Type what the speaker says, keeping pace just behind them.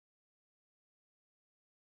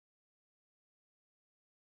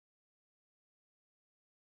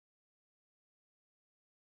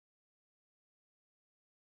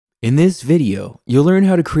In this video, you'll learn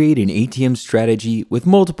how to create an ATM strategy with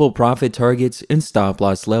multiple profit targets and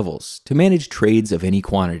stop-loss levels to manage trades of any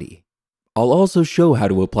quantity. I'll also show how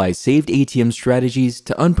to apply saved ATM strategies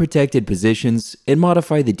to unprotected positions and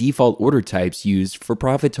modify the default order types used for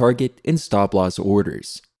profit target and stop-loss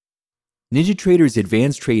orders. NinjaTrader's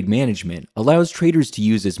advanced trade management allows traders to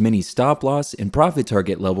use as many stop-loss and profit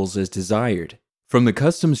target levels as desired. From the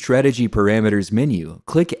Custom Strategy Parameters menu,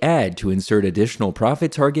 click Add to insert additional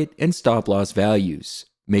profit target and stop-loss values,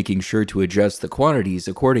 making sure to adjust the quantities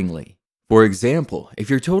accordingly. For example, if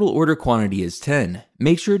your total order quantity is 10,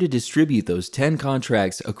 make sure to distribute those 10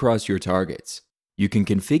 contracts across your targets. You can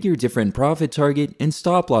configure different profit target and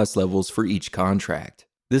stop-loss levels for each contract.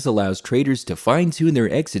 This allows traders to fine-tune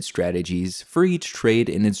their exit strategies for each trade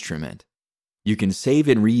and instrument. You can save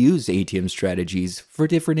and reuse ATM strategies for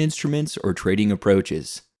different instruments or trading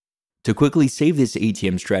approaches. To quickly save this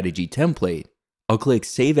ATM strategy template, I'll click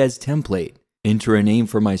Save as Template, enter a name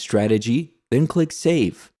for my strategy, then click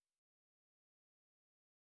Save.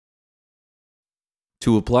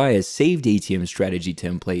 To apply a saved ATM strategy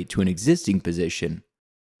template to an existing position,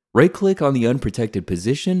 right-click on the unprotected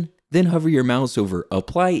position, then hover your mouse over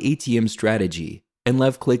Apply ATM Strategy and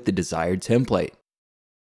left-click the desired template.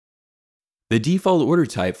 The default order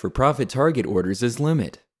type for profit target orders is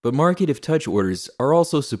limit, but market if touch orders are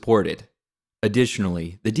also supported.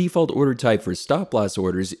 Additionally, the default order type for stop-loss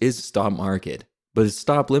orders is stop market, but a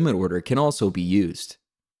stop limit order can also be used.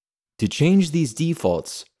 To change these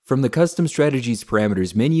defaults, from the Custom Strategies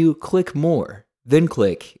Parameters menu, click More, then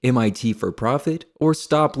click MIT for profit or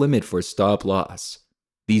stop limit for stop loss.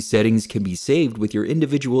 These settings can be saved with your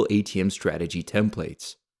individual ATM strategy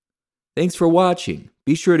templates. Thanks for watching.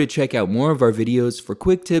 Be sure to check out more of our videos for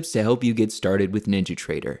quick tips to help you get started with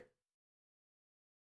NinjaTrader.